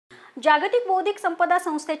जागतिक बौद्धिक संपदा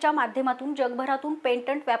संस्थेच्या माध्यमातून जगभरातून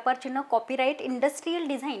पेटंट, व्यापार चिन्ह, कॉपीराइट, इंडस्ट्रियल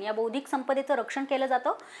डिझाइन या बौद्धिक संपदेचं रक्षण केलं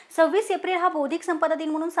जातं। 26 एप्रिल हा बौद्धिक संपदा दिन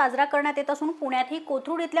म्हणून साजरा करण्यात येत असून पुण्यातही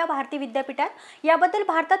कोथरूड इथल्या भारती विद्यापीठात याबद्दल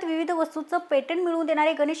भारतात विविध वस्तूंचं पेटंट मिळवून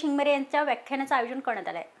देणारे गणेश हिंगमेरे यांच्या व्याख्यानाचं आयोजन करण्यात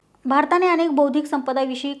आलं आहे। भारताने अनेक बौद्धिक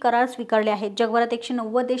संपदाविषयी करार स्वीकारले आहेत। जगभरात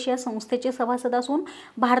 190 देश या संस्थेचे सभासद असून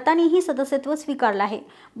भारतानेही सदस्यत्व स्वीकारलं आहे।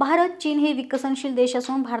 भारत, चीन हे विकसनशील देश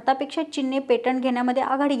असून भारतापेक्षा चीनने पेटंट घेण्यामध्ये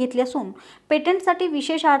आघाडी घेतली असून पेटंटसाठी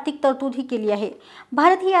विशेष आर्थिक तरतूदही केली आहे।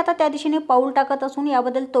 भारत ही आता त्या दिशेने पाऊल टाकत असून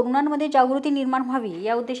याबद्दल तरुणांमध्ये जागृती निर्माण व्हावी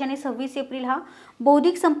या उद्देशाने 26 एप्रिल हा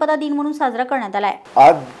बौद्धिक संपदा दिन म्हणून साजरा करण्यात आला आहे।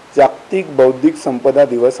 आज जागतिक बौद्धिक संपदा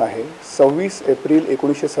दिवस आहे। 26 एप्रिल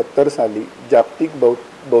 1970 साली जागतिक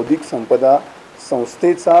बौद्धिक संपदा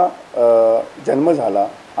संस्थेचा जन्म झाला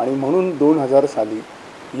आणि म्हणून 2000 साली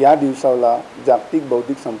या दिवसाला जागतिक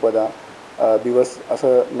बौद्धिक संपदा दिवस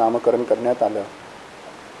असं नामकरण करण्यात आलं।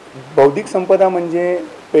 बौद्धिक संपदा म्हणजे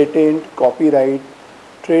पेटेंट, कॉपीराइट,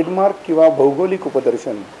 ट्रेडमार्क किंवा भौगोलिक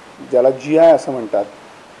उपदर्शन ज्याला GI असं म्हणतात,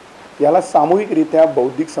 याला सामूहिकरित्या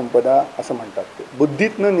बौद्धिक संपदा असं म्हणतात।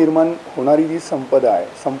 बुद्धीतनं निर्माण होणारी जी संपदा आहे,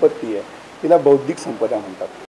 संपत्ती आहे, तिला बौद्धिक संपदा म्हणतात।